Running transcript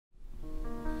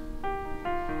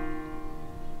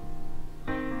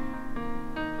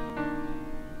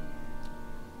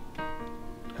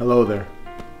Hello there.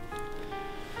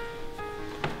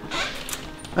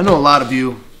 I know a lot of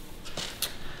you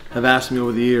have asked me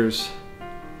over the years,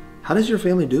 how does your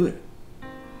family do it?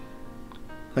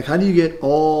 Like, how do you get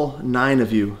all 9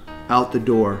 of you out the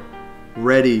door,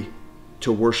 ready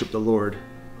to worship the Lord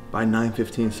by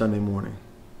 9:15 Sunday morning?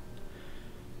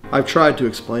 I've tried to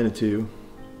explain it to you,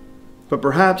 but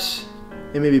perhaps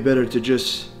it may be better to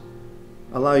just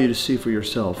allow you to see for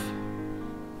yourself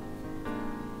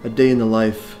a day in the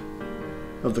life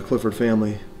of the Clifford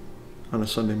family on a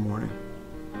Sunday morning.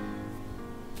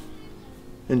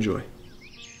 Enjoy.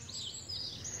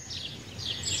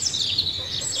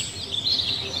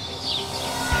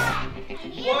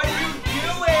 What are you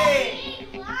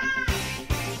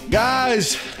doing?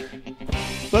 Guys,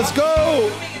 let's go!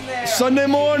 Sunday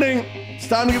morning. It's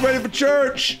time to get ready for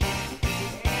church.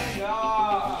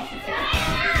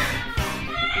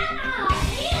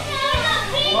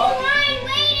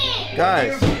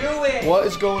 Guys, what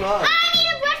is going on? I need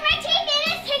to brush my teeth and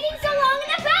it's taking so long in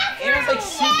the bathroom. Anna's like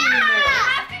sitting in there. I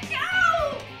have to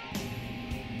go.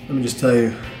 Let me just tell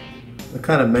you, the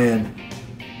kind of man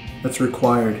that's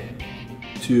required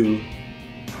to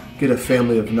get a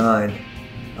family of 9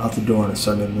 out the door on a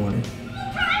Sunday morning.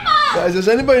 Guys, does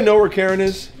anybody know where Karen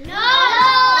is? No.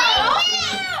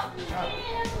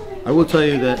 I will tell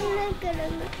you that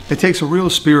it takes a real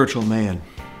spiritual man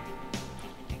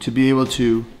to be able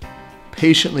to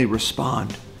patiently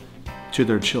respond to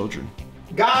their children.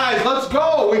 Guys, let's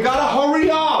go! We gotta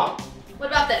hurry up! What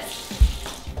about this?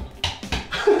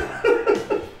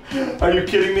 Are you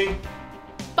kidding me?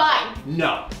 Fine.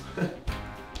 No.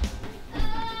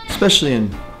 Especially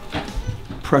in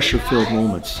pressure-filled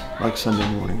moments like Sunday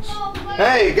mornings.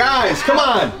 Hey guys, come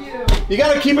on! You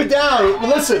gotta keep it down.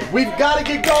 Listen, we've gotta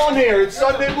get going here. It's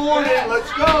Sunday morning.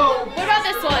 Let's go! What about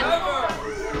this one?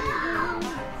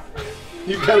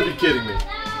 You gotta be kidding me.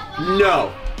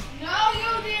 No. No,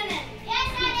 you didn't. Yes,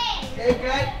 I Hey,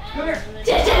 Greg, come here.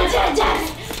 Dad.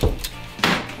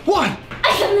 What? I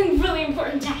have something really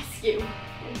important to ask you.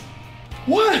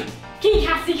 What? Can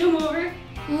Cassie come over?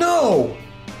 No.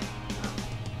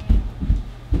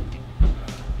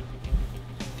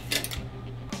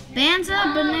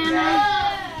 Banza, banana,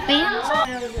 banza.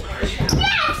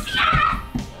 Yes!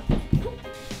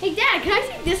 Hey Dad, can I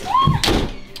take this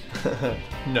one?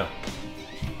 No.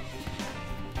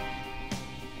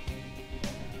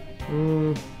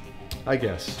 I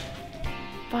guess.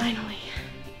 Finally.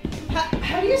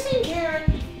 Have you seen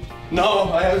Karen?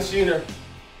 No, I haven't seen her.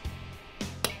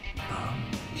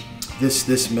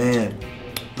 This man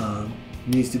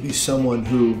needs to be someone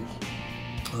who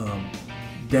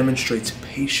demonstrates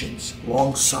patience,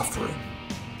 long-suffering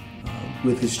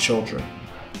with his children.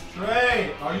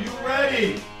 Trey, are you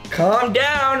ready? Calm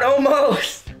down,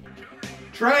 almost.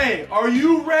 Trey, are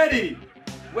you ready?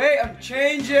 Wait, I'm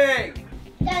changing.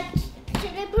 Dad,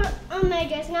 should I put on my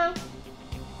dress now?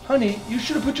 Honey, you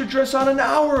should have put your dress on an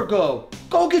hour ago.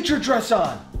 Go get your dress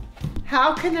on.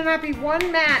 How can there not be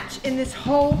one match in this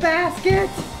whole basket?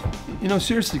 You know,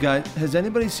 seriously, guys, has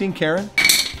anybody seen Karen?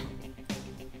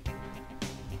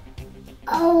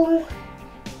 Oh,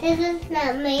 this is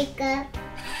not makeup.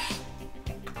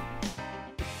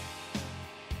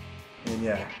 And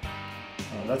yeah,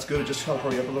 that's good. Just help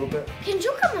hurry up a little bit. Can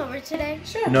you come over today?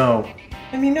 Sure. No.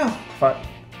 I mean, no. Fine.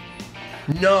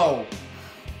 No.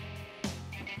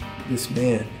 This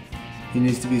man, he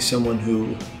needs to be someone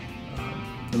who,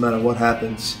 no matter what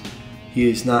happens, he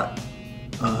is not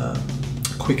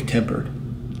quick-tempered.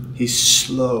 He's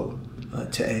slow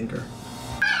to anger.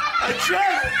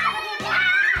 Trey,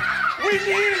 we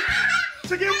need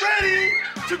to get ready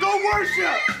to go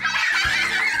worship.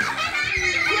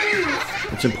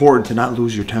 Please. It's important to not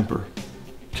lose your temper,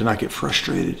 to not get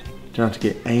frustrated, to not to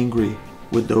get angry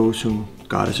with those whom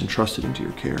God has entrusted into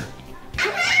your care.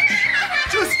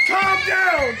 Just calm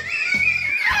down!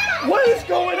 What is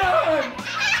going on?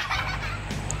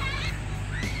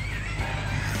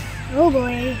 Oh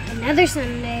boy, another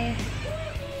Sunday.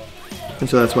 And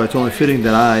so that's why it's only fitting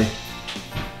that I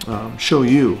show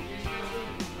you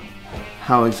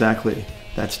how exactly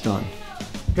that's done.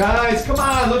 Guys, come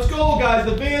on, let's go, guys.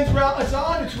 The band's it's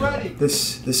on, it's ready.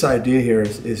 This idea here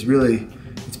is really,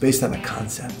 it's based on a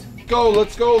concept. Go,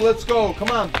 let's go, let's go.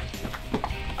 Come on.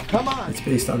 Come on. It's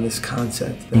based on this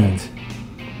concept that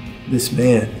this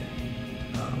man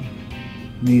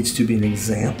needs to be an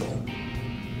example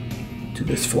to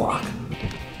this flock.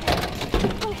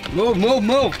 Move, move,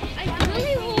 move. I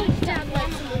really hope Dad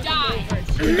lets him die.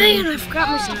 Man, I forgot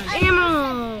my stuffed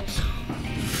animals.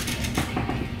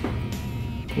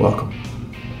 Welcome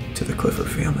to the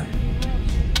Clifford family.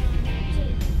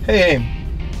 Hey, Aim.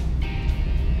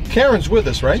 Karen's with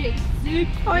us, right?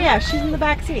 Oh yeah, she's in the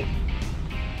back seat.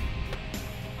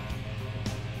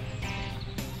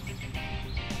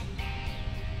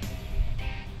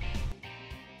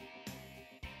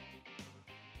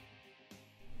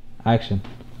 Action.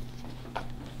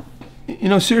 You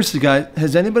know, seriously, guys,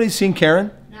 has anybody seen Karen?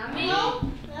 Not me.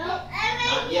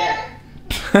 Not yet.